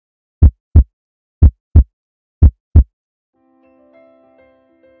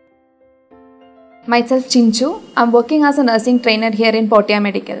Myself Chinchu. I'm working as a nursing trainer here in Portea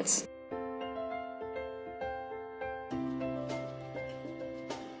Medicals.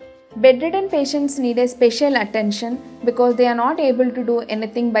 Bedridden patients need a special attention because they are not able to do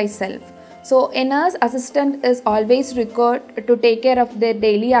anything by self. So a nurse assistant is always required to take care of their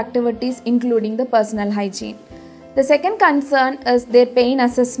daily activities, including the personal hygiene. The second concern is their pain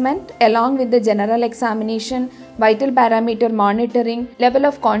assessment along with the general examination, vital parameter monitoring, level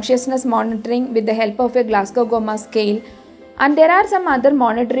of consciousness monitoring with the help of a Glasgow Coma Scale. And there are some other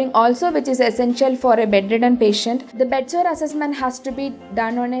monitoring also which is essential for a bedridden patient. The bedsore assessment has to be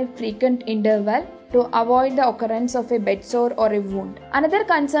done on a frequent interval to avoid the occurrence of a bedsore or a wound. Another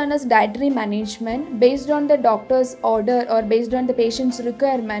concern is dietary management. Based on the doctor's order or based on the patient's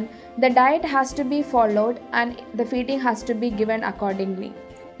requirement, the diet has to be followed and the feeding has to be given accordingly.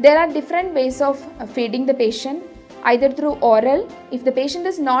 There are different ways of feeding the patient, either through oral. If the patient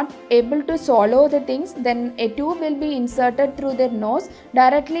is not able to swallow the things, then a tube will be inserted through their nose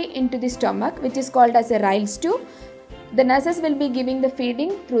directly into the stomach, which is called as a Ryle's tube. The nurses will be giving the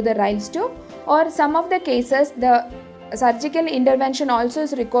feeding through the Ryle's tube, or some of the cases the surgical intervention also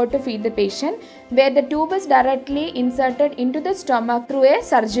is required to feed the patient, where the tube is directly inserted into the stomach through a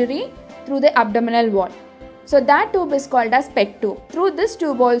surgery through the abdominal wall. So that tube is called as PEG tube. Through this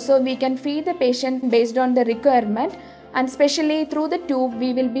tube also we can feed the patient based on the requirement, and especially through the tube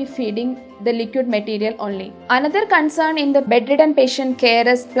we will be feeding the liquid material only. Another concern in the bedridden patient care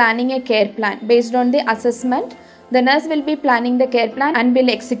is planning a care plan based on the assessment. The nurse will be planning the care plan and will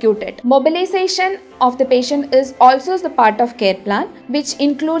execute it. Mobilization of the patient is also the part of care plan, which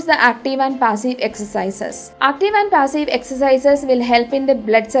includes the active and passive exercises. Active and passive exercises will help in the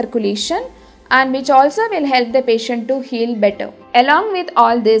blood circulation and which also will help the patient to heal better. Along with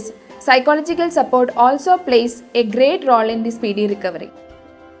all this, psychological support also plays a great role in the speedy recovery.